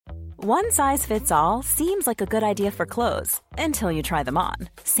One size fits all seems like a good idea for clothes until you try them on.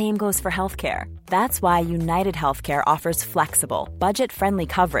 Same goes for healthcare. That's why United Healthcare offers flexible, budget-friendly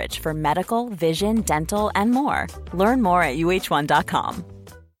coverage for medical, vision, dental, and more. Learn more at uh1.com.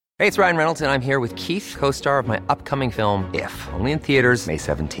 Hey, it's Ryan Reynolds, and I'm here with Keith, co-star of my upcoming film, If, only in theaters May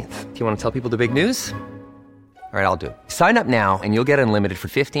 17th. Do you want to tell people the big news? All right, I'll do it. Sign up now and you'll get unlimited for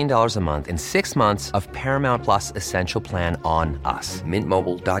 $15 a month and 6 months of Paramount Plus Essential Plan on us.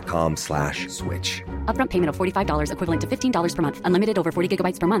 MintMobile.com/switch. Upfront payment of $45 equivalent to $15 per month. Unlimited over 40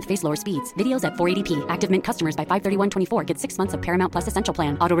 gigabytes per month. Face lower speeds. Videos at 480p. Active Mint customers by 531.24 get 6 months of Paramount Plus Essential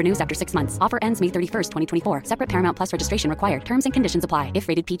Plan. Auto renews after 6 months. Offer ends May 31st, 2024. Separate Paramount Plus registration required. Terms and conditions apply if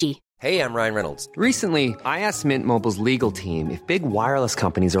rated PG. Hey, I'm Ryan Reynolds. Recently, I asked Mint Mobile's legal team if big wireless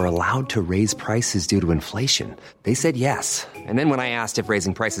companies are allowed to raise prices due to inflation. They said yes. And then when I asked if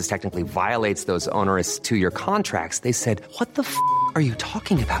raising prices technically violates those onerous 2-year contracts, they said, "What the f*** are you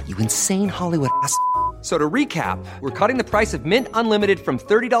talking about, you insane Hollywood ass?" So to recap, we're cutting the price of Mint Unlimited from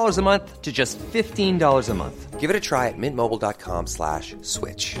 $30 a month to just $15 a month. Give it a try at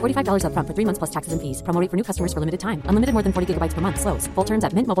mintmobile.com/switch. $45 upfront for 3 months plus taxes and fees. Promo rate for new customers for limited time. Unlimited more than 40 gigabytes per month. Slows full terms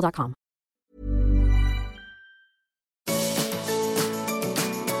at mintmobile.com.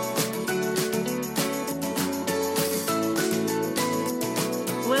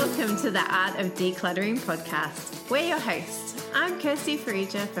 Welcome to the Art of Decluttering podcast. We're your hosts. I'm Kirsty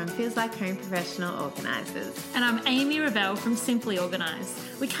Farija from Feels Like Home Professional Organisers. And I'm Amy Revell from Simply Organised.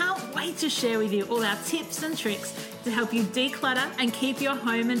 We can't wait to share with you all our tips and tricks to help you declutter and keep your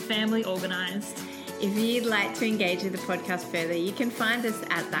home and family organised. If you'd like to engage with the podcast further, you can find us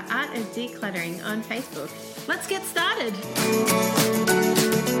at The Art of Decluttering on Facebook. Let's get started.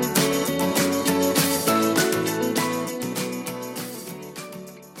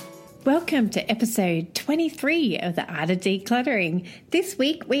 Welcome to episode 23 of The Art of Decluttering. This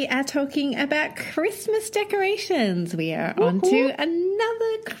week we are talking about Christmas decorations. We are on to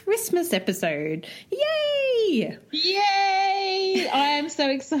another Christmas episode. Yay! Yay! I am so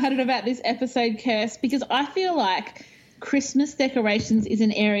excited about this episode, Kirst, because I feel like Christmas decorations is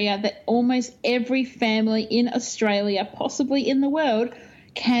an area that almost every family in Australia, possibly in the world,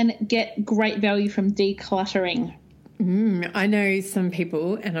 can get great value from decluttering. I know some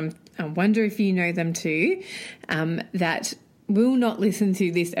people, and I wonder if you know them too, that will not listen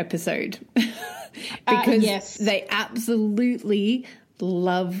to this episode because they absolutely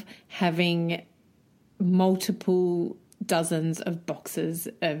love having multiple dozens of boxes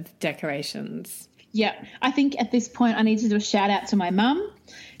of decorations. Yeah, I think at this point I need to do a shout out to my mum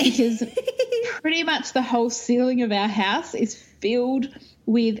because pretty much the whole ceiling of our house is filled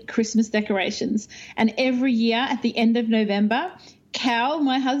with Christmas decorations. And every year at the end of November, Cal,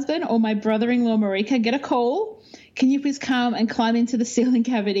 my husband, or my brother-in-law Marika get a call. Can you please come and climb into the ceiling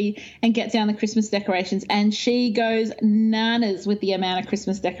cavity and get down the Christmas decorations? And she goes nanas with the amount of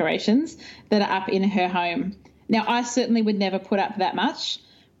Christmas decorations that are up in her home. Now, I certainly would never put up that much,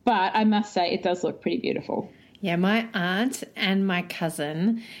 but I must say it does look pretty beautiful. Yeah, my aunt and my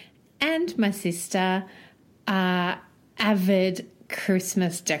cousin and my sister are avid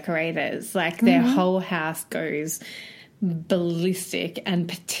Christmas decorators. Like their whole house goes ballistic, and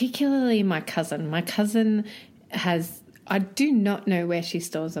particularly my cousin. My cousin has, I do not know where she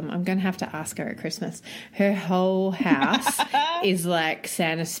stores them. I'm going to have to ask her at Christmas. Her whole house is like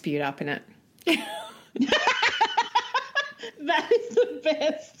Santa spewed up in it. That is the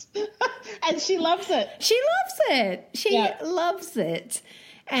best. And she loves it. She loves it. She loves it.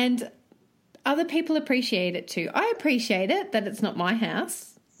 And other people appreciate it too. I appreciate it that it's not my house.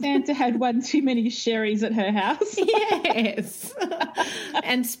 Santa had one too many sherries at her house. Yes.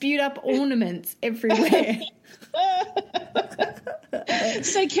 And spewed up ornaments everywhere.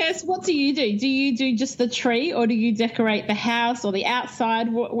 So, Kirst, what do you do? Do you do just the tree, or do you decorate the house or the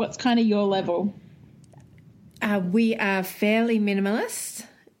outside? What's kind of your level? We are fairly minimalist.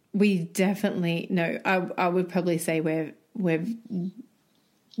 We definitely, no, I would probably say we're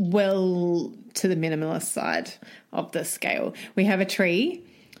well to the minimalist side of the scale. We have a tree.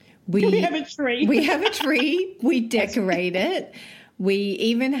 We have a tree. We have a tree. We decorate it. We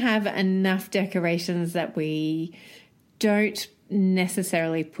even have enough decorations that we don't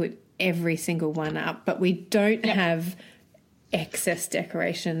necessarily put every single one up, but we don't have excess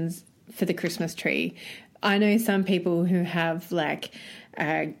decorations for the Christmas tree. I know some people who have like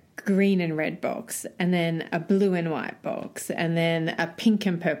a green and red box, and then a blue and white box, and then a pink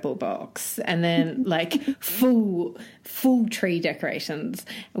and purple box, and then like full tree decorations.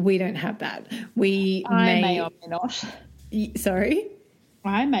 We don't have that. I may or may not. Sorry?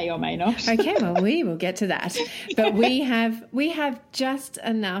 I may or may not. Okay, well, we will get to that. But we have just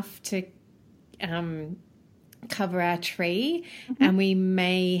enough to cover our tree, and we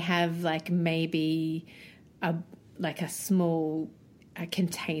may have maybe a small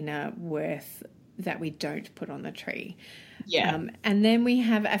container worth that we don't put on the tree. Yeah. And then we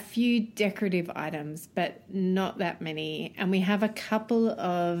have a few decorative items, but not that many. And we have a couple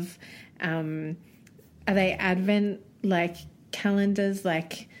of, are they Advent calendars, where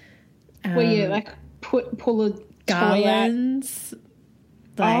you pull a garlands?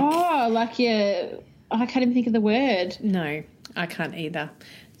 Toy out? I can't even think of the word. No, I can't either.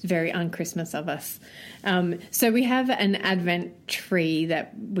 It's very un-Christmas of us. So we have an Advent tree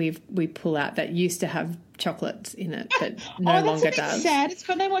that we pull out that used to have chocolates in it, but no longer does. That's sad. It's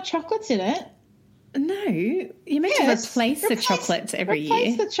got no more chocolates in it. No, you're meant to replace the chocolates every year.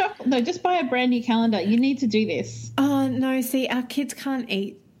 Replace the chocolate. No, just buy a brand new calendar. You need to do this. Oh no! See, our kids can't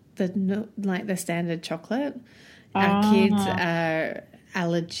eat the standard chocolate. Our kids are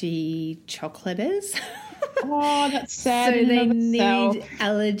allergy chocolaters. Oh, that's sad. So they need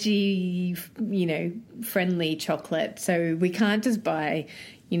allergy, friendly chocolate. So we can't just buy,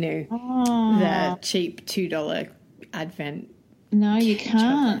 the cheap $2 Advent. No, you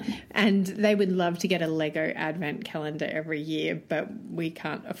can't. Chocolate. And they would love to get a Lego Advent calendar every year, but we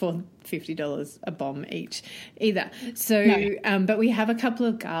can't afford $50 a bomb each either. So, no. But we have a couple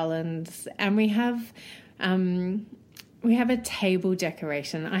of garlands, and we have a table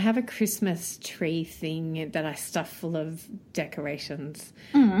decoration. I have a Christmas tree thing that I stuff full of decorations.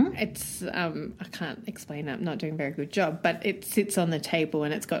 Mm. It's I can't explain it. I'm not doing a very good job, but it sits on the table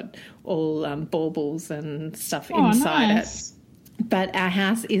and it's got all baubles and stuff inside it. But our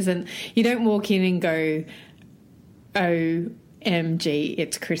house isn't. You don't walk in and go, OMG,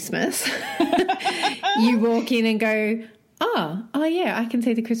 it's Christmas. You walk in and go, oh yeah, I can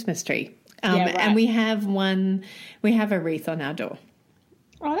see the Christmas tree. Right. And we have a wreath on our door.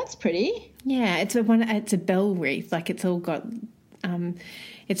 Oh, that's pretty. Yeah, it's a bell wreath. It's all got,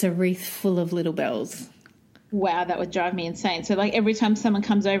 it's a wreath full of little bells. Wow, that would drive me insane. So every time someone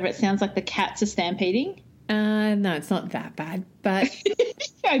comes over, it sounds like the cats are stampeding. No, it's not that bad, but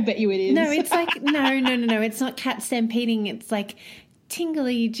I bet you it is. No, it's no. It's not cat stampeding. It's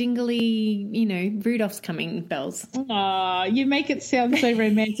tingly, jingly, Rudolph's coming bells. Oh, you make it sound so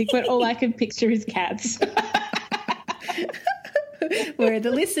romantic, but all I can picture is cats. Where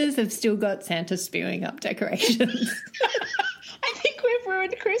the listeners have still got Santa spewing up decorations. I think we've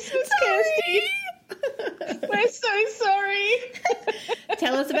ruined Christmas, Kirsty. We're so sorry.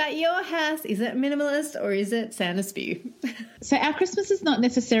 Tell us about your house. Is it minimalist or is it Santa spew? So our Christmas is not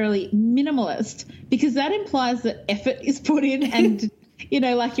necessarily minimalist because that implies that effort is put in and,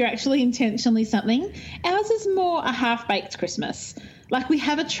 you're actually intentionally something. Ours is more a half-baked Christmas. We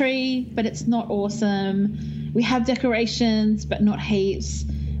have a tree, but it's not awesome. We have decorations, but not heaps.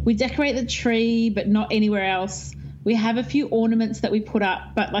 We decorate the tree, but not anywhere else. We have a few ornaments that we put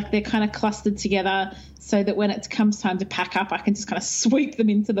up, but they're kind of clustered together so that when it comes time to pack up, I can just kind of sweep them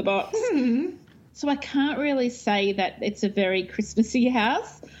into the box. Mm-hmm. So I can't really say that it's a very Christmassy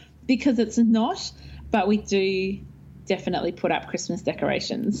house because it's not, but we do definitely put up Christmas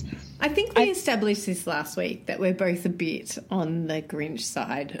decorations. I think we established this last week that we're both a bit on the Grinch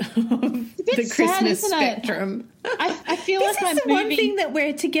side of the Christmas spectrum. I feel like I'm moving. This is one thing that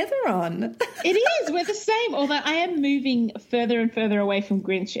we're together on. It is. We're the same, although I am moving further and further away from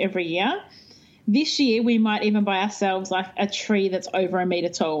Grinch every year. This year we might even buy ourselves a tree that's over a metre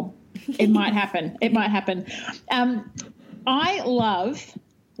tall. It might happen. It might happen. I love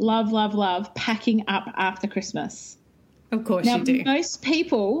packing up after Christmas. Of course you do. Most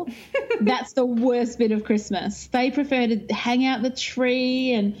people, that's the worst bit of Christmas. They prefer to hang out the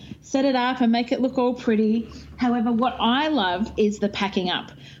tree and set it up and make it look all pretty. However, what I love is the packing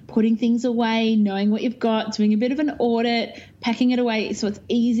up, putting things away, knowing what you've got, doing a bit of an audit, packing it away so it's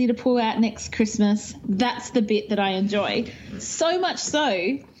easy to pull out next Christmas. That's the bit that I enjoy. So much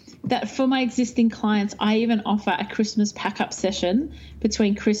so that for my existing clients, I even offer a Christmas pack-up session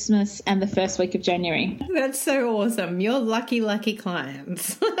between Christmas and the first week of January. That's so awesome. You're lucky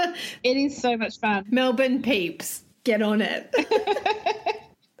clients. It is so much fun. Melbourne peeps, get on it.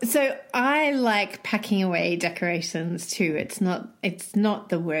 So I like packing away decorations too. It's not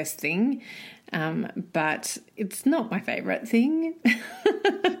the worst thing, but it's not my favourite thing.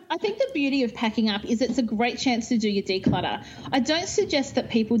 I think the beauty of packing up is it's a great chance to do your declutter. I don't suggest that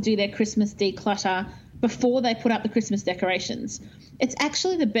people do their Christmas declutter before they put up the Christmas decorations. It's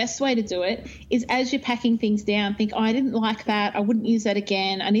actually the best way to do it is as you're packing things down, think, I didn't like that. I wouldn't use that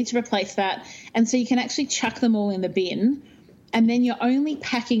again. I need to replace that. And so you can actually chuck them all in the bin and then you're only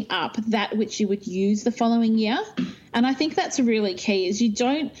packing up that which you would use the following year. And I think that's really key, is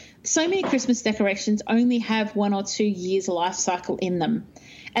so many Christmas decorations only have 1 or 2 years life cycle in them.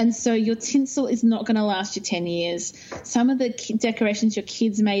 And so your tinsel is not going to last you 10 years. Some of the decorations your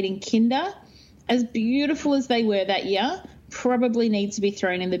kids made in kinder, as beautiful as they were that year, probably need to be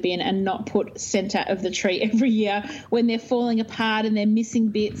thrown in the bin and not put centre of the tree every year when they're falling apart and they're missing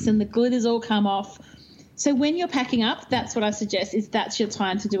bits and the glitter's all come off. So when you're packing up, that's what I suggest, is that's your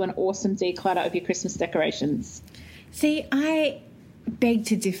time to do an awesome declutter of your Christmas decorations. See, I beg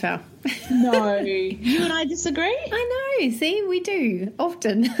to differ. No, you and I disagree? I know. See, we do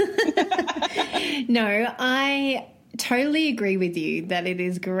often. No, I totally agree with you that it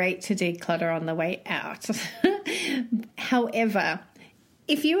is great to declutter on the way out. However,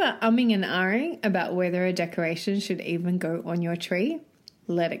 if you are umming and ahhing about whether a decoration should even go on your tree,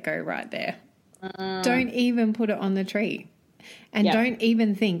 let it go right there. Don't even put it on the tree. And don't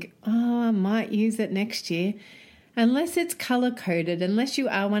even think, I might use it next year. Unless it's color-coded, unless you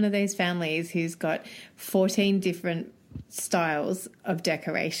are one of those families who's got 14 different styles of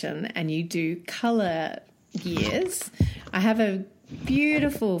decoration and you do color years. I have a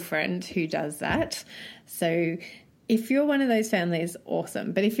beautiful friend who does that. So if you're one of those families,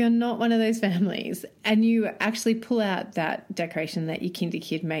 awesome. But if you're not one of those families and you actually pull out that decoration that your kinder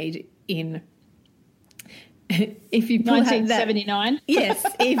kid made in if you pull 1979. That, yes,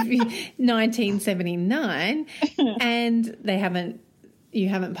 if 1979 and you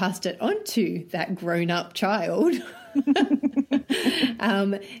haven't passed it on to that grown-up child,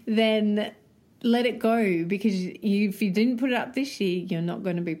 then let it go, because if you didn't put it up this year, you're not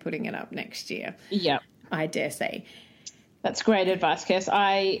going to be putting it up next year. Yeah. I dare say. That's great advice, Kirst.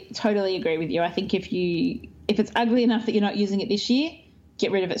 I totally agree with you. I think if it's ugly enough that you're not using it this year,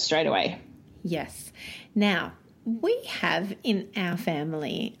 get rid of it straight away. Yes. Now, we have in our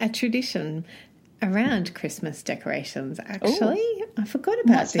family a tradition around Christmas decorations, actually. Ooh. I forgot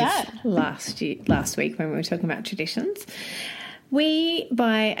about this last week when we were talking about traditions. We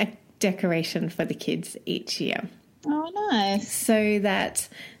buy a decoration for the kids each year. Oh, nice. So that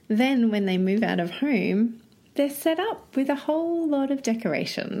then when they move out of home, they're set up with a whole lot of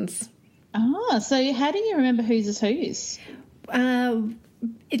decorations. Oh, so how do you remember whose is whose?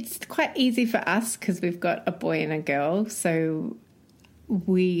 It's quite easy for us because we've got a boy and a girl, so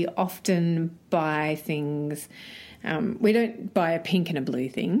we often buy things. We don't buy a pink and a blue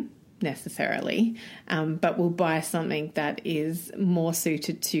thing necessarily, but we'll buy something that is more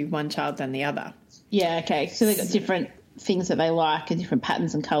suited to one child than the other. Yeah, okay. So they've got different things that they like and different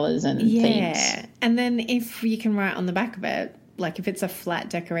patterns and colours and themes. Yeah, and then if you can write on the back of it, like if it's a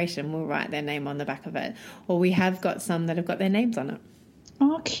flat decoration, we'll write their name on the back of it. Or we have got some that have got their names on it.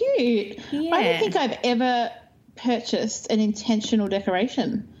 Oh, cute. Yeah. I don't think I've ever purchased an intentional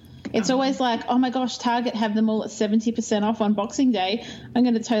decoration. It's always like, oh my gosh, Target have them all at 70% off on Boxing Day. I'm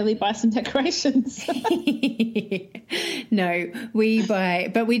going to totally buy some decorations. No, we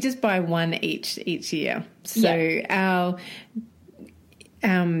just buy one each year. So our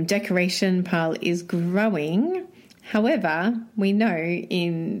decoration pile is growing. However, we know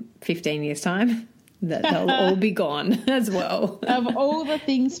in 15 years' time that they'll all be gone as well. Of all the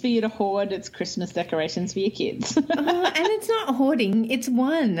things for you to hoard, it's Christmas decorations for your kids. And it's not hoarding, it's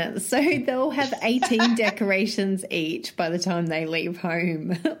one. So they'll have 18 decorations each by the time they leave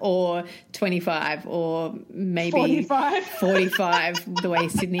home, or 25, or maybe 45 the way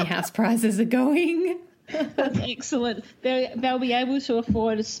Sydney house prices are going. That's excellent. They'll be able to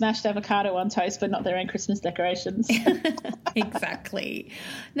afford a smashed avocado on toast, but not their own Christmas decorations. Exactly.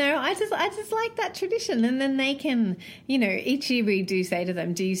 No, I just like that tradition, and then they can, each year we do say to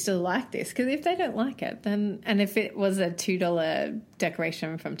them, "Do you still like this?" Because if they don't like it, then, and if it was a $2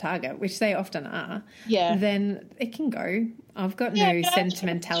 decoration from Target, which they often are, then it can go. I've got no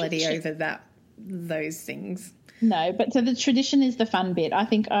sentimentality over those things. No, but so the tradition is the fun bit. I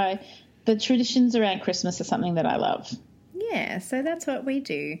think the traditions around Christmas are something that I love. Yeah, so that's what we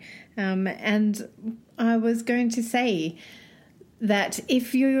do. And I was going to say that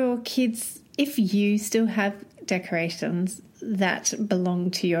if you still have decorations that belong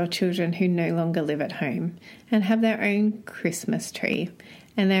to your children who no longer live at home and have their own Christmas tree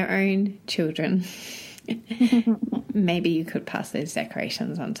and their own children, maybe you could pass those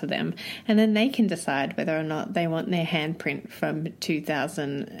decorations on to them, and then they can decide whether or not they want their handprint from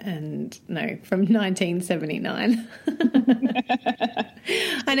 1979.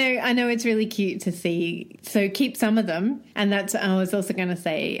 I know it's really cute to see. So keep some of them. And that's, I was also going to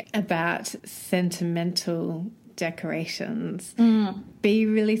say about sentimental decorations. Be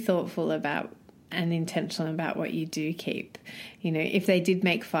really thoughtful about and intentional about what you do keep. You know, if they did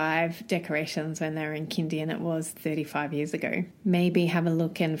make 5 decorations when they were in kindy and it was 35 years ago, maybe have a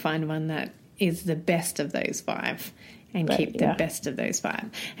look and find one that is the best of those 5 and keep the best of those 5.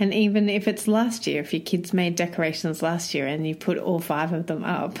 And even if it's last year, if your kids made decorations last year and you put all 5 of them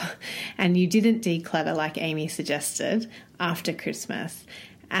up and you didn't declutter like Amy suggested after Christmas,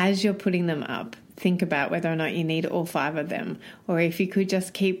 as you're putting them up, think about whether or not you need all 5 of them, or if you could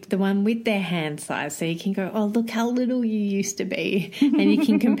just keep the one with their hand size so you can go, oh, look how little you used to be, and you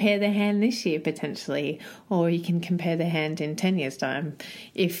can compare the hand this year potentially, or you can compare the hand in 10 years' time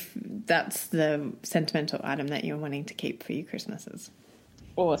if that's the sentimental item that you're wanting to keep for your Christmases.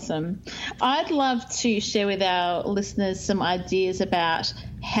 Awesome. I'd love to share with our listeners some ideas about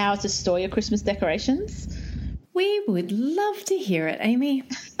how to store your Christmas decorations. We would love to hear it, Amy.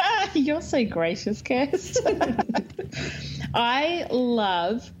 You're so gracious, Kirst. I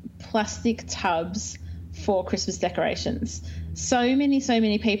love plastic tubs for Christmas decorations. So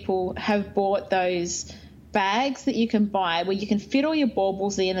many people have bought those bags that you can buy where you can fit all your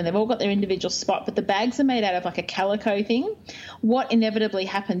baubles in and they've all got their individual spot, but the bags are made out of like a calico thing. What inevitably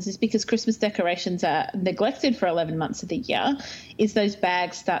happens is, because Christmas decorations are neglected for 11 months of the year, is those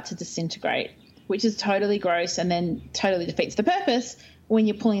bags start to disintegrate, which is totally gross and then totally defeats the purpose when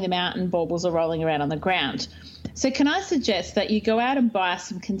you're pulling them out and baubles are rolling around on the ground. So can I suggest that you go out and buy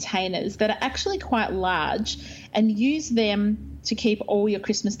some containers that are actually quite large and use them to keep all your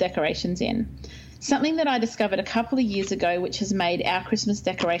Christmas decorations in? Something that I discovered a couple of years ago, which has made our Christmas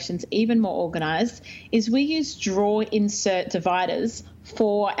decorations even more organised, is we use drawer insert dividers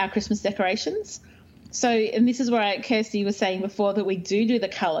for our Christmas decorations. So, and this is where Kirsty was saying before that we do the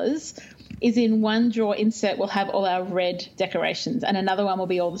colours, is in one drawer insert we'll have all our red decorations, and another one will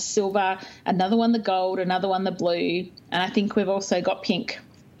be all the silver, another one the gold, another one the blue, and I think we've also got pink.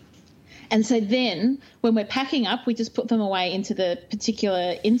 And so then when we're packing up, we just put them away into the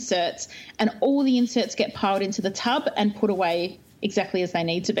particular inserts, and all the inserts get piled into the tub and put away exactly as they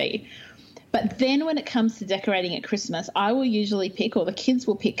need to be. But then when it comes to decorating at Christmas, I will usually pick, or the kids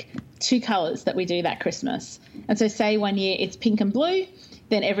will pick, 2 colours that we do that Christmas. And so say one year it's pink and blue,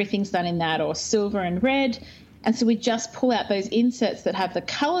 then everything's done in that, or silver and red. And so we just pull out those inserts that have the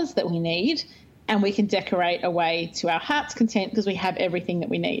colours that we need, and we can decorate away to our heart's content because we have everything that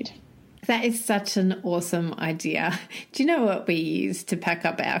we need. That is such an awesome idea. Do you know what we use to pack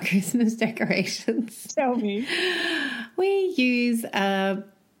up our Christmas decorations? Tell me. We use a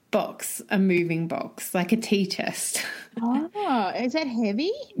moving box, like a tea chest. Oh, is that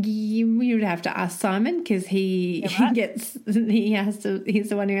heavy? You would have to ask Simon, because he's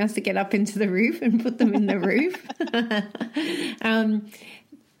the one who has to get up into the roof and put them in the roof.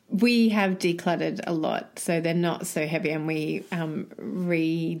 We have decluttered a lot, so they're not so heavy, and we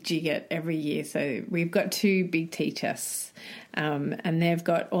rejig it every year. So we've got 2 big tea chests, and they've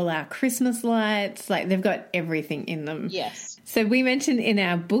got all our Christmas lights, like they've got everything in them. Yes. So we mentioned in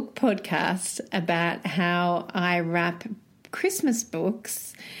our book podcast about how I wrap Christmas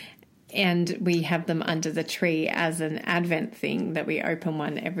books, and we have them under the tree as an Advent thing that we open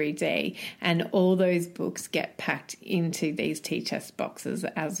one every day. And all those books get packed into these tea chest boxes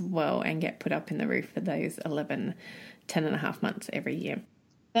as well and get put up in the roof for those 10 and a half months every year.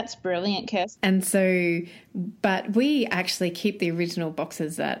 That's brilliant, Kirst. And so, but we actually keep the original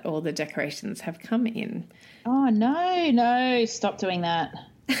boxes that all the decorations have come in. Oh, no, stop doing that.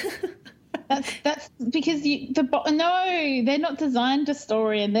 That's because they're not designed to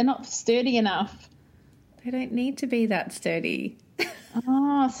store in. They're not sturdy enough. They don't need to be that sturdy.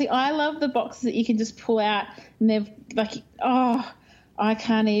 Oh, see, I love the boxes that you can just pull out, and they've like, I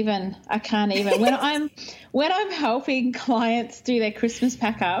can't even. When I'm helping clients do their Christmas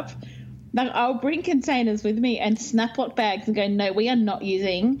pack up, like I'll bring containers with me and Snap-Lock bags and go, no, we are not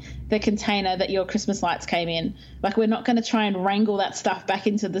using the container that your Christmas lights came in. Like, we're not going to try and wrangle that stuff back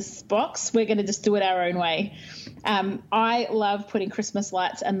into this box. We're going to just do it our own way. I love putting Christmas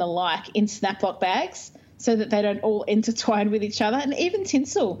lights and the like in Snap-Lock bags so that they don't all intertwine with each other. And even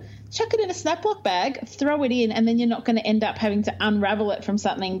tinsel, chuck it in a Snap-Lock bag, throw it in, and then you're not going to end up having to unravel it from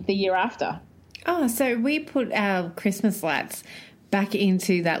something the year after. Oh, so we put our Christmas lights back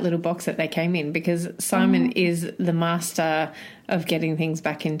into that little box that they came in, because Simon is the master of getting things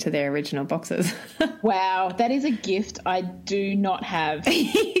back into their original boxes. Wow, that is a gift I do not have.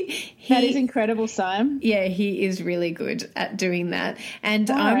 That is incredible, Simon. Yeah, he is really good at doing that.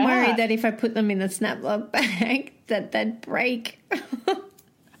 And I'm worried that if I put them in a Snap-Lock bag that they'd break.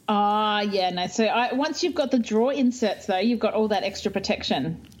 Yeah, no. So once you've got the drawer inserts, though, you've got all that extra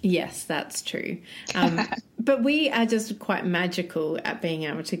protection. Yes, that's true. But we are just quite magical at being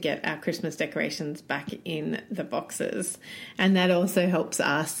able to get our Christmas decorations back in the boxes. And that also helps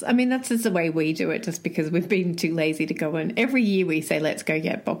us. I mean, that's just the way we do it, just because we've been too lazy to go in. Every year we say, let's go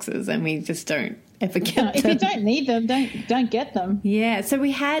get boxes, and we just don't ever get them. If you don't need them, don't get them. Yeah. So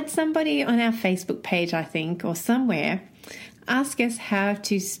we had somebody on our Facebook page, I think, or somewhere, ask us how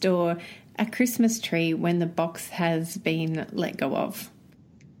to store a Christmas tree when the box has been let go of.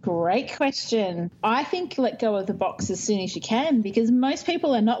 Great question. I think let go of the box as soon as you can, because most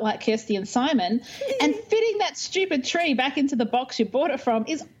people are not like Kirsty and Simon, and fitting that stupid tree back into the box you bought it from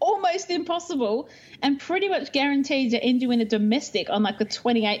is almost impossible and pretty much guaranteed to end you in a domestic on like the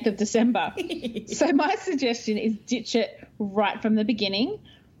 28th of December. So my suggestion is ditch it right from the beginning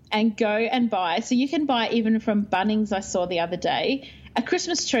and go and buy. So you can buy even from Bunnings, I saw the other day, a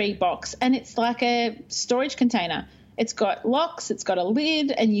Christmas tree box, and it's like a storage container. It's got locks, it's got a lid,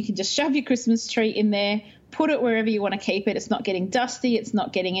 and you can just shove your Christmas tree in there, put it wherever you want to keep it. It's not getting dusty. It's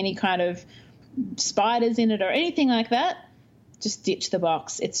not getting any kind of spiders in it or anything like that. Just ditch the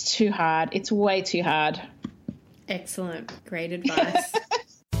box. It's too hard. It's way too hard. Excellent. Great advice.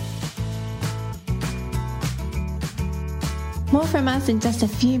 More from us in just a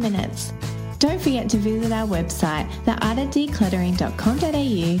few minutes. Don't forget to visit our website,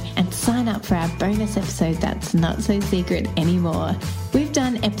 theartofdecluttering.com.au, and sign up for our bonus episode that's not so secret anymore. We've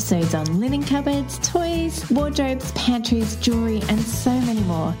done episodes on linen cupboards, toys, wardrobes, pantries, jewellery, and so many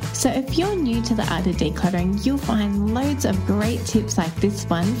more. So if you're new to the art of decluttering, you'll find loads of great tips like this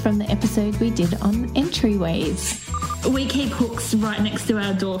one from the episode we did on entryways. We keep hooks right next to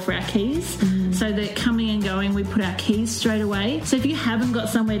our door for our keys, so that coming and going, we put our keys straight away. So if you haven't got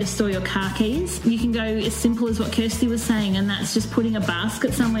somewhere to store your car keys, you can go as simple as what Kirsty was saying, and that's just putting a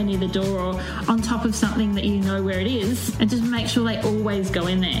basket somewhere near the door or on top of something that you know where it is, and just make sure they always go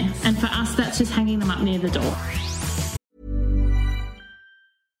in there. And for us, that's just hanging them up near the door.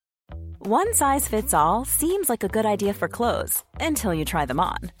 One size fits all seems like a good idea for clothes until you try them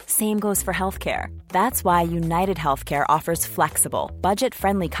on. Same goes for healthcare. That's why United Healthcare offers flexible,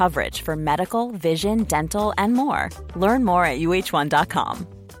 budget-friendly coverage for medical, vision, dental, and more. Learn more at UH1.com.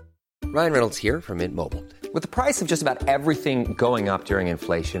 Ryan Reynolds here from Mint Mobile. With the price of just about everything going up during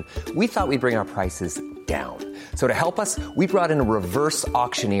inflation, we thought we'd bring our prices down. So to help us, we brought in a reverse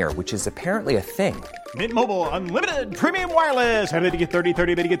auctioneer, which is apparently a thing. Mint Mobile Unlimited Premium Wireless. How to get 30,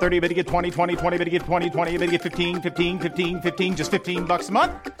 30, bit to get 30, bit to get 20, 20, 20, bit to get 20, 20, bit to get 15, 15, 15, 15, just $15 a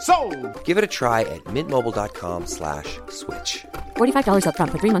month? Sold! Give it a try at mintmobile.com/switch. $45 up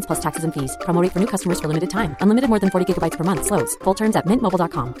front for 3 months plus taxes and fees. Promo rate for new customers for limited time. Unlimited more than 40 gigabytes per month. Slows full terms at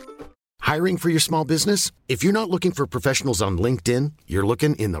mintmobile.com. Hiring for your small business? If you're not looking for professionals on LinkedIn, you're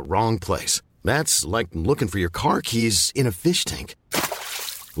looking in the wrong place. That's like looking for your car keys in a fish tank.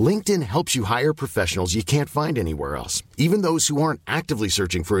 LinkedIn helps you hire professionals you can't find anywhere else, even those who aren't actively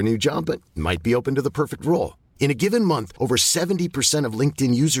searching for a new job but might be open to the perfect role. In a given month, over 70% of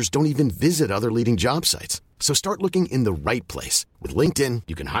LinkedIn users don't even visit other leading job sites. So start looking in the right place. With LinkedIn,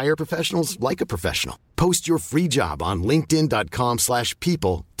 you can hire professionals like a professional. Post your free job on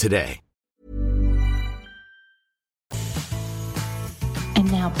linkedin.com/people today.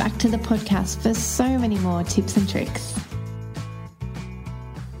 And now back to the podcast for so many more tips and tricks.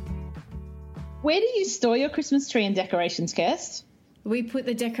 Where do you store your Christmas tree and decorations, Kirst? We put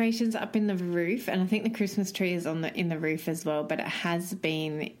the decorations up in the roof, and I think the Christmas tree is in the roof as well, but it has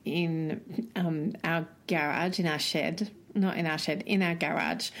been in our garage, in our shed, not in our shed, in our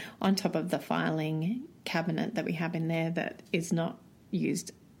garage, on top of the filing cabinet that we have in there that is not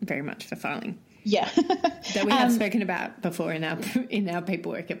used very much for filing. Yeah. That we have spoken about before in our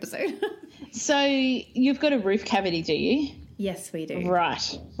paperwork episode. So you've got a roof cavity, do you? Yes, we do.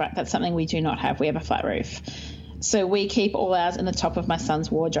 Right. That's something we do not have. We have a flat roof. So we keep all ours in the top of my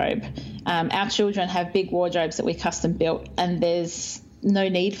son's wardrobe. Our children have big wardrobes that we custom built, and there's no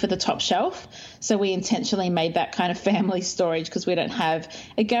need for the top shelf. So we intentionally made that kind of family storage because we don't have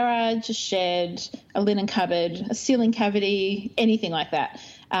a garage, a shed, a linen cupboard, a ceiling cavity, anything like that.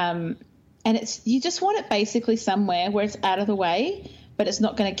 And you just want it basically somewhere where it's out of the way, but it's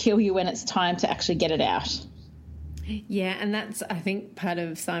not going to kill you when it's time to actually get it out. Yeah, and that's, I think, part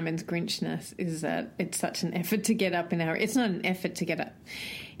of Simon's Grinchness is that it's such an effort to get up in our... It's not an effort to get up.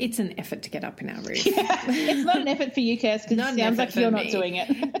 It's an effort to get up in our roof. Yeah, it's not an effort for you, Kirst, because it sounds like you're not doing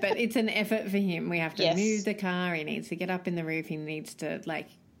it. But it's an effort for him. We have to move the car. He needs to get up in the roof. He needs to,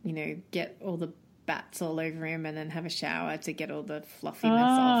 get all the bats all over him and then have a shower to get all the fluffiness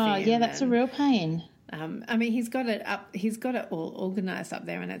off him. Yeah, that's a real pain. He's got it up. He's got it all organised up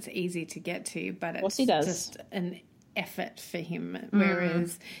there, and it's easy to get to. But it's of course he does. just an effort for him,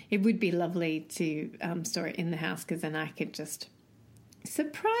 whereas it would be lovely to store it in the house because then I could just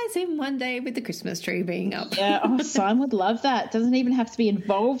surprise him one day with the Christmas tree being up. Yeah, Simon would love that. Doesn't even have to be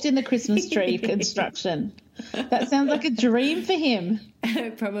involved in the Christmas tree construction. That sounds like a dream for him.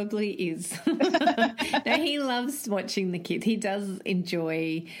 It probably is. No, he loves watching the kids. He does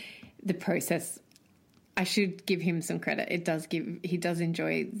enjoy the process. I should give him some credit. He does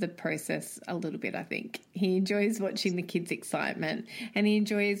enjoy the process a little bit, I think. He enjoys watching the kids' excitement, and he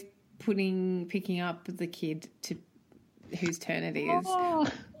enjoys picking up the kid whose turn it is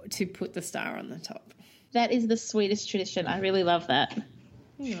to put the star on the top. That is the sweetest tradition. I really love that.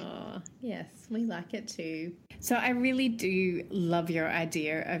 Oh, yes, we like it too. So I really do love your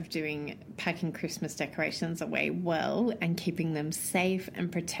idea of packing Christmas decorations away well and keeping them safe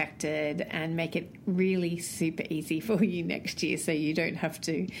and protected, and make it really super easy for you next year so you don't have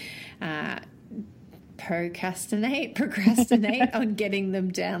to procrastinate on getting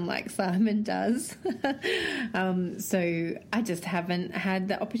them down like Simon does. So I just haven't had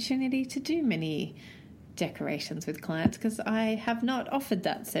the opportunity to do many decorations with clients because I have not offered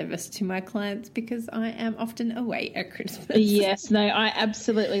that service to my clients because I am often away at Christmas. Yes, no, I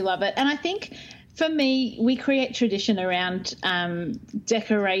absolutely love it. And I think for me, we create tradition around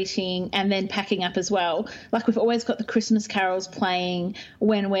decorating and then packing up as well. Like we've always got the Christmas carols playing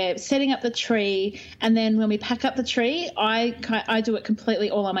when we're setting up the tree, and then when we pack up the tree, I do it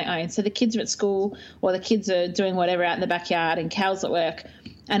completely all on my own. So the kids are at school or the kids are doing whatever out in the backyard and Cal's at work,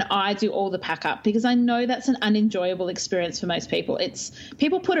 and I do all the pack up because I know that's an unenjoyable experience for most people.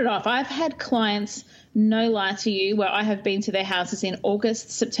 People put it off. I've had clients, no lie to you, where I have been to their houses in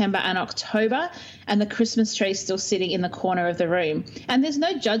August, September and October, and the Christmas tree is still sitting in the corner of the room. And there's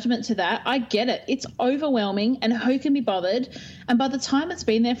no judgment to that. I get it. It's overwhelming, and who can be bothered? And by the time it's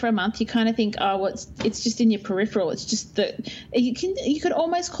been there for a month, you kind of think, it's just in your peripheral. It's just you could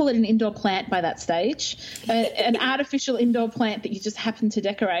almost call it an indoor plant by that stage, an artificial indoor plant that you just happen to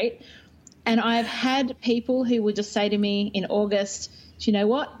decorate. And I've had people who would just say to me in August, do you know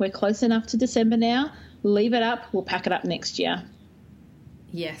what? We're close enough to December now. Leave it up. We'll pack it up next year.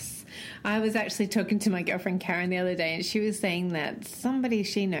 Yes. I was actually talking to my girlfriend Karen the other day, and she was saying that somebody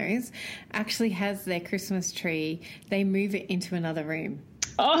she knows actually has their Christmas tree. They move it into another room.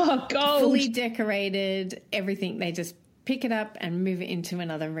 Oh, gold. Fully decorated, everything. They just pick it up and move it into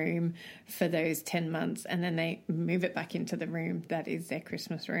another room for those 10 months, and then they move it back into the room that is their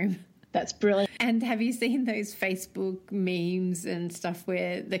Christmas room. That's brilliant. And have you seen those Facebook memes and stuff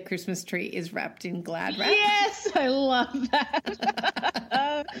where the Christmas tree is wrapped in Glad wrap? Yes, I love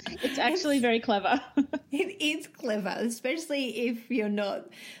that. It's actually very clever. It is clever, especially if you're not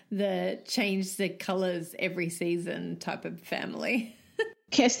the change the colours every season type of family.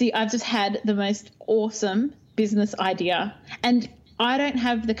 Kirsty, I've just had the most awesome business idea, and I don't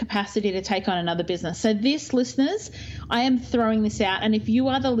have the capacity to take on another business. So this, listeners, I am throwing this out. And if you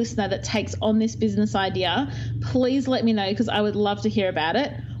are the listener that takes on this business idea, please let me know because I would love to hear about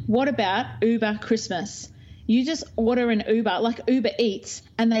it. What about Uber Christmas? You just order an Uber, like Uber Eats,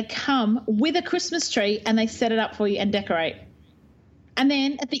 and they come with a Christmas tree and they set it up for you and decorate. And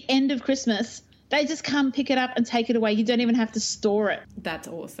then at the end of Christmas, they just come pick it up and take it away. You don't even have to store it. That's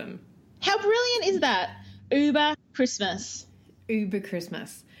awesome. How brilliant is that? Uber Christmas. Uber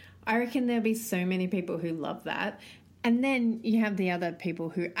Christmas. I reckon there'll be so many people who love that. And then you have the other people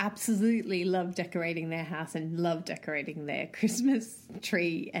who absolutely love decorating their house and love decorating their Christmas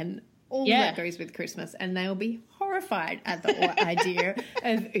tree and all that goes with Christmas. And they'll be horrified at the idea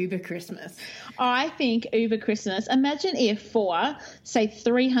of Uber Christmas. I think Uber Christmas, imagine if for, say,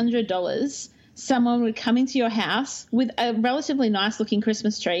 $300, someone would come into your house with a relatively nice looking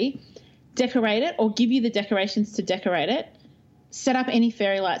Christmas tree, decorate it or give you the decorations to decorate it, set up any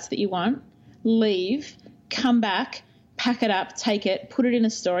fairy lights that you want, leave, come back, pack it up, take it, put it in a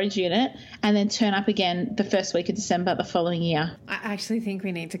storage unit, and then turn up again the first week of December the following year. I actually think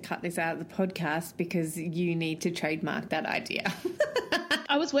we need to cut this out of the podcast because you need to trademark that idea.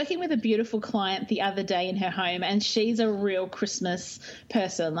 I was working with a beautiful client the other day in her home, and she's a real Christmas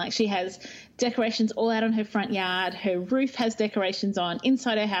person. Like, she has decorations all out on her front yard. Her roof has decorations on.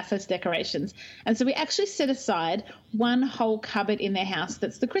 Inside her house has decorations. And so we actually set aside one whole cupboard in their house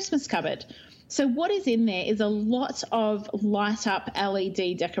that's the Christmas cupboard. So what is in there is a lot of light-up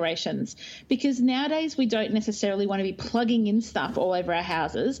LED decorations, because nowadays we don't necessarily want to be plugging in stuff all over our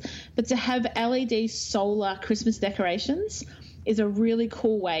houses, but to have LED solar Christmas decorations is a really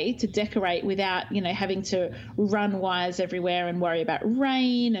cool way to decorate without, having to run wires everywhere and worry about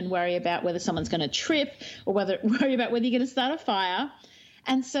rain and worry about whether someone's going to trip or worry about whether you're going to start a fire.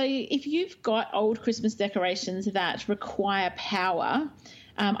 And so if you've got old Christmas decorations that require power,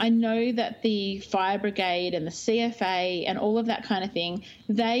 I know that the Fire Brigade and the CFA and all of that kind of thing,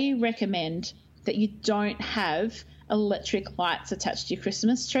 they recommend that you don't have electric lights attached to your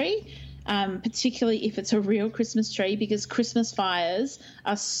Christmas tree, particularly if it's a real Christmas tree, because Christmas fires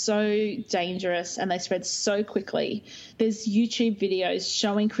are so dangerous and they spread so quickly. There's YouTube videos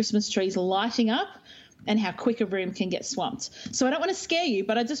showing Christmas trees lighting up and how quick a room can get swamped. So I don't want to scare you,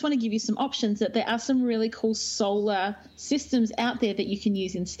 but I just want to give you some options that there are some really cool solar systems out there that you can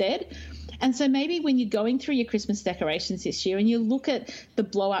use instead. And so maybe when you're going through your Christmas decorations this year and you look at the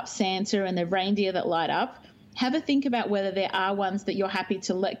blow-up Santa and the reindeer that light up, have a think about whether there are ones that you're happy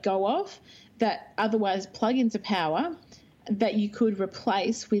to let go of that otherwise plug into power that you could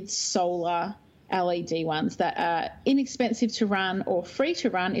replace with solar LED ones that are inexpensive to run or free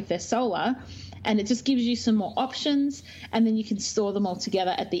to run if they're solar. And it just gives you some more options, and then you can store them all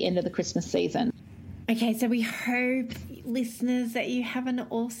together at the end of the Christmas season. Okay, so we hope, listeners, that you have an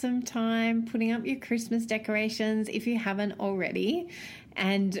awesome time putting up your Christmas decorations if you haven't already.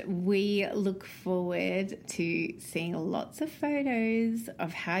 And we look forward to seeing lots of photos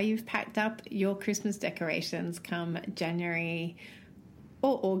of how you've packed up your Christmas decorations come January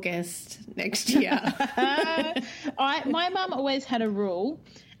or August next year. My mum always had a rule,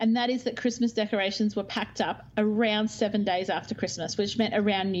 and that is that Christmas decorations were packed up around 7 days after Christmas, which meant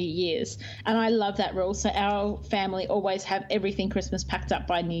around New Year's. And I love that rule. So our family always have everything Christmas packed up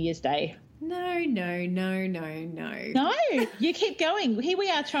by New Year's Day. No. No, you keep going. Here we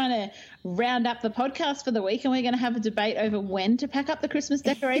are trying to round up the podcast for the week, and we're going to have a debate over when to pack up the Christmas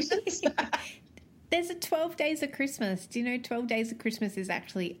decorations. There's a 12 days of Christmas. Do you know 12 days of Christmas is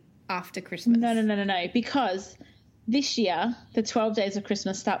actually after Christmas? No. Because this year, the 12 days of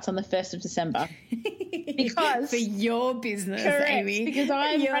Christmas starts on the 1st of December. Because for your business, correct, Amy. Because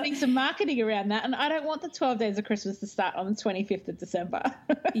I'm running some marketing around that, and I don't want the 12 days of Christmas to start on the 25th of December.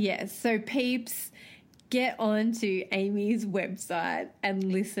 Yes, so peeps, get on to Amy's website and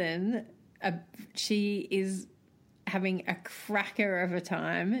listen. She is having a cracker of a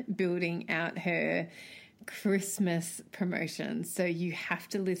time building out her Christmas promotion. So you have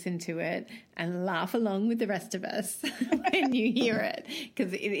to listen to it and laugh along with the rest of us when you hear it,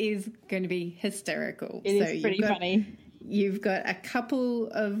 because it is going to be hysterical. It is pretty funny. You've got a couple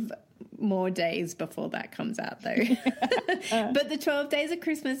of more days before that comes out, though. But the 12 days of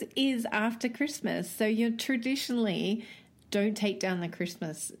Christmas is after Christmas. So you traditionally don't take down the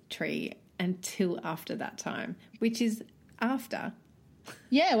Christmas tree until after that time, which is after.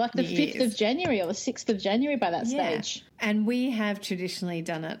 Yeah, like the 5th of January or the 6th of January by that stage. And we have traditionally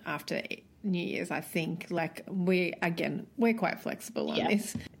done it after New Year's, I think. Like, we're quite flexible on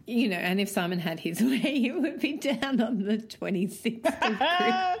this. You know, and if Simon had his way, it would be down on the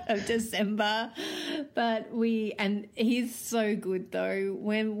 26th of December. But and he's so good, though.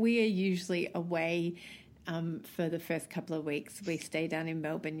 When we are usually away for the first couple of weeks, we stay down in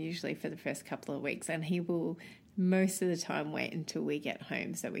Melbourne usually for the first couple of weeks, and he will most of the time wait until we get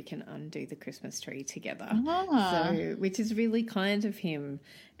home so we can undo the Christmas tree together. So, which is really kind of him.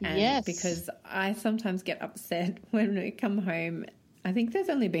 And yes. Because I sometimes get upset when we come home. I think there's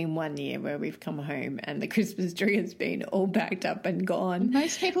only been 1 year where we've come home and the Christmas tree has been all packed up and gone.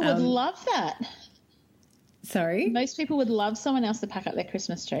 Most people would love that. Sorry? Most people would love someone else to pack up their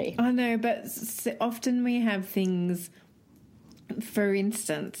Christmas tree. I know, but often we have things, for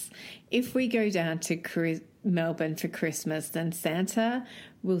instance, if we go down to Melbourne for Christmas, then Santa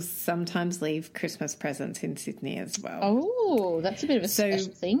will sometimes leave Christmas presents in Sydney as well. Oh, that's a bit of a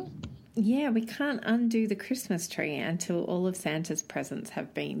special thing. Yeah, we can't undo the Christmas tree until all of Santa's presents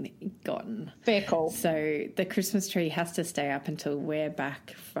have been gotten. Fair call. So the Christmas tree has to stay up until we're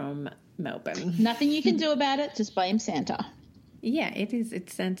back from Melbourne. Nothing you can do about it, just blame Santa. Yeah, it is.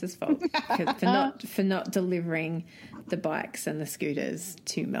 It's Santa's fault for not delivering the bikes and the scooters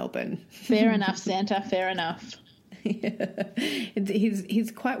to Melbourne. Fair enough, Santa. Fair enough. Yeah. He's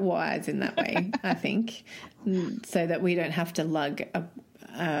quite wise in that way, I think, so that we don't have to lug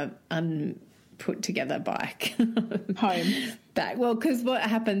a unput together bike home back. Well, because what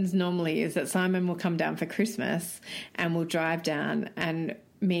happens normally is that Simon will come down for Christmas and we'll drive down, and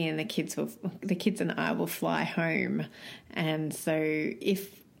me and the kids and I will fly home. And so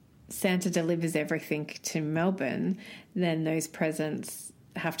if Santa delivers everything to Melbourne, then those presents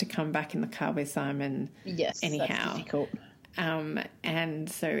have to come back in the car with Simon. Yes, anyhow. That's difficult. And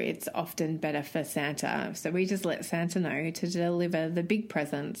so it's often better for Santa. So we just let Santa know to deliver the big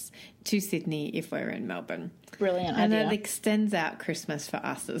presents to Sydney if we're in Melbourne. Brilliant and idea. that extends out Christmas for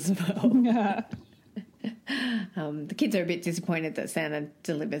us as well. The kids are a bit disappointed that Santa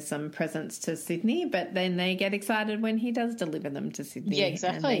delivers some presents to Sydney, but then they get excited when he does deliver them to Sydney. Yeah,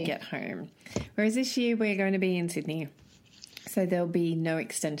 exactly. And they get home. Whereas this year we're going to be in Sydney, so there'll be no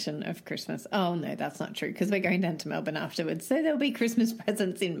extension of Christmas. Oh, no, that's not true, because we're going down to Melbourne afterwards, so there'll be Christmas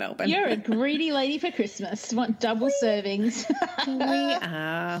presents in Melbourne. You're a greedy lady for Christmas. Want double servings. We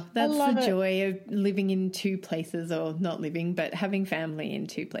are. That's the joy of living in two places, or not living, but having family in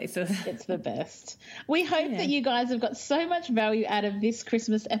two places. It's the best. We hope that you guys have got so much value out of this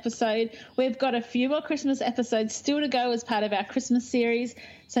Christmas episode. We've got a few more Christmas episodes still to go as part of our Christmas series,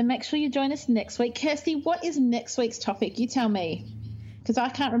 so make sure you join us next week. Kirsty, what is next week's topic? You tell me, because I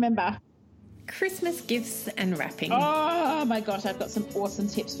can't remember. Christmas gifts and wrapping. Oh, my gosh, I've got some awesome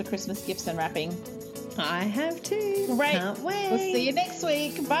tips for Christmas gifts and wrapping. I have too. Great. Can't wait. We'll see you next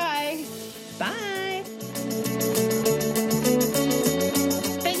week. Bye. Bye.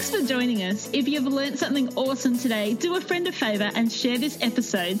 Thanks for joining us. If you've learnt something awesome today, do a friend a favour and share this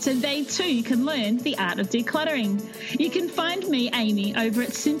episode so they too can learn the art of decluttering. You can find me, Amy, over at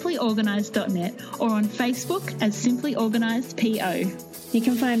simplyorganised.net or on Facebook as Simply Organised PO. You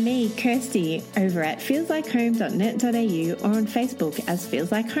can find me, Kirsty, over at feelslikehome.net.au or on Facebook as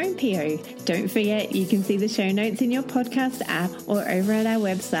Feels Like Home PO. Don't forget, you can see the show notes in your podcast app or over at our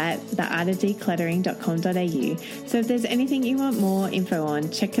website, theartofdecluttering.com.au. So if there's anything you want more info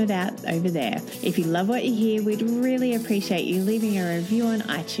on, check it out over there. If you love what you hear, we'd really appreciate you leaving a review on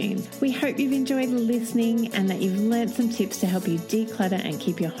iTunes. We hope you've enjoyed listening and that you've learnt some tips to help you declutter and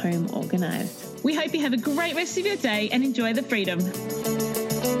keep your home organised. We hope you have a great rest of your day and enjoy the freedom.